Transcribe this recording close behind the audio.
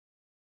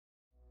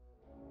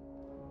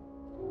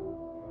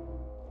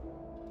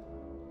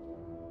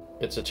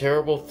It's a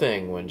terrible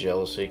thing when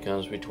jealousy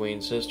comes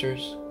between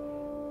sisters,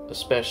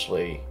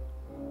 especially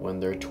when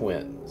they're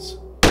twins.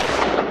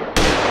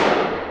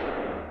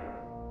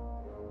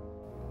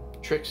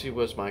 Trixie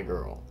was my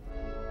girl,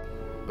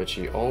 but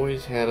she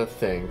always had a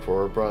thing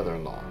for her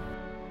brother-in-law.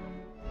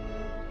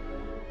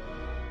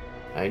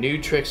 I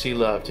knew Trixie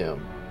loved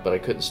him, but I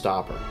couldn't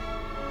stop her.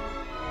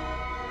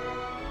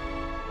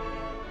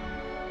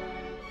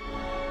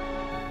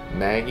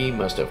 Maggie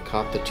must have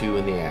caught the two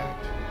in the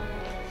act.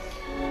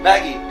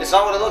 Maggie, it's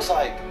not what it looks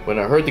like. When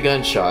I heard the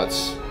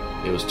gunshots,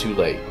 it was too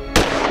late.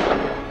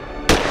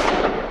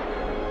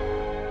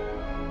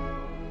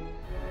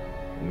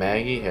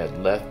 Maggie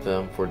had left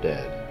them for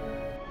dead.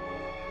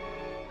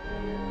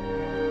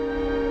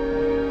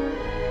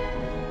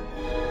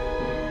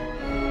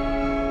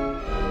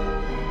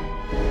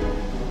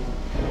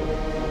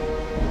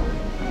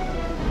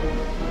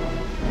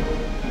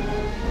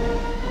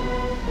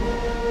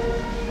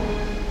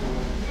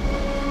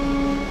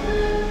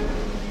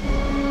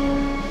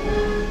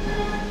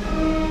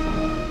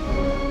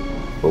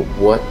 But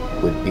what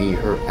would be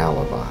her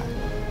alibi?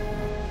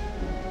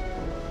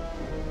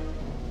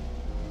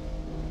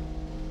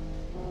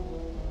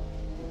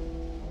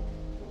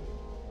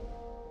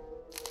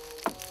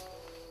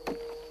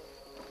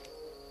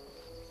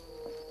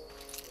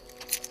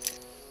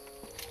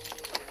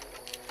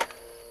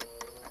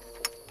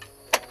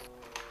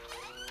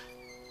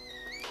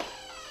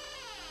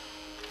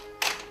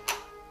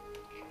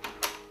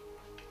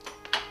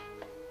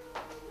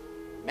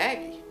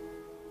 Maggie?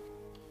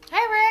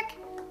 Hi, Rick.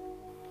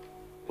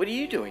 What are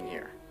you doing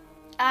here?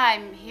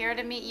 I'm here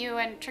to meet you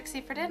and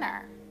Trixie for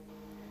dinner.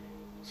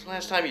 When's the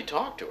last time you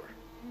talked to her?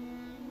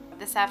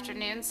 This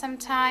afternoon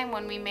sometime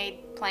when we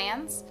made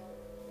plans.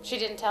 She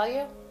didn't tell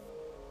you?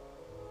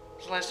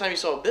 When's the last time you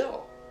saw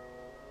Bill?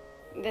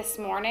 This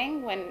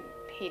morning when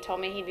he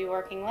told me he'd be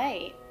working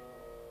late.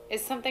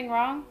 Is something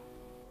wrong?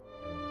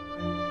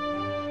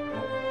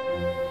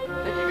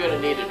 I think you're gonna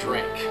need a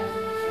drink.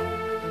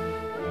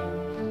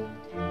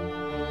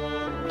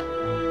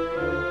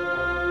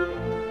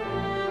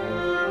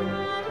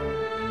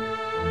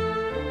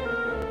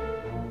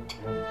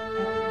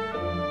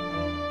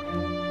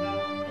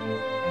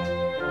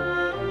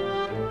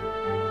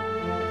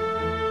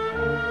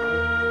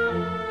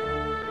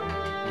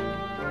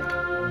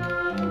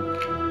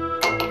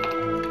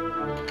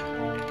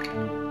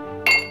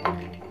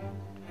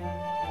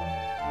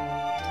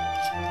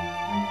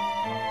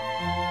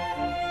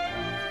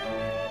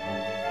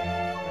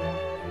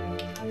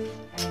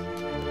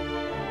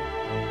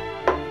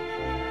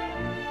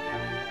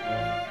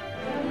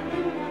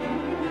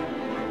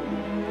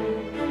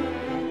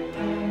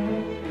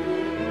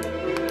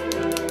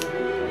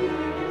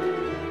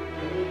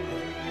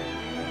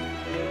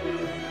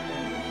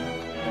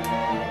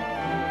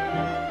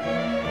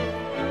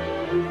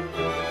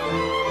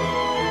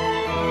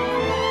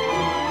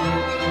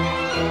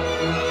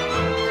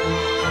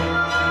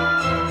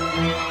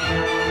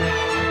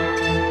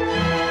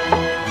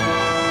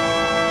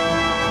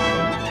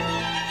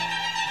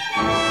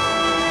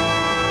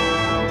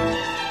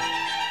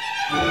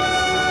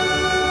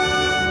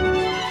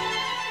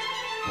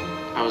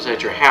 I was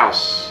at your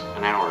house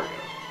an hour ago.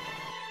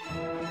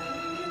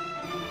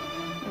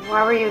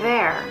 Why were you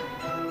there?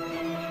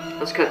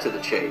 Let's cut to the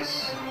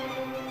chase.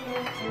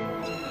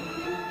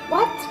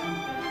 What?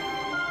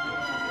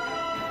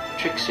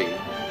 Trixie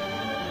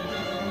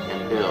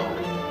and Bill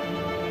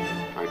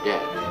are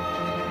dead.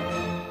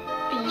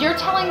 You're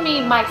telling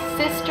me my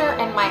sister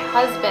and my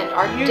husband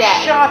are You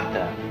dead? shot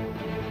them.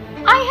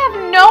 I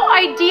have no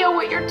idea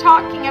what you're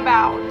talking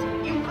about.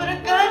 You put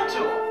a gun to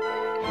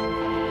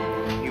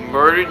them. You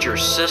murdered your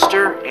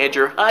sister and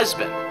your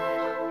husband.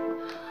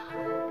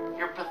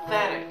 You're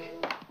pathetic.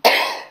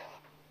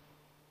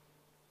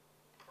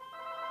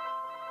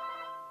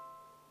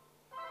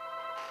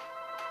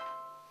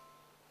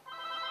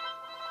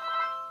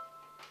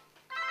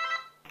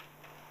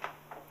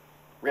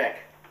 Rick.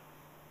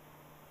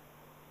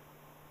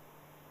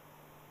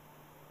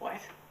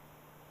 What?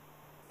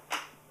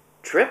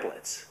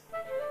 Triplets?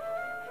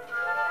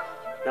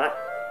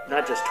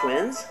 Not just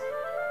twins?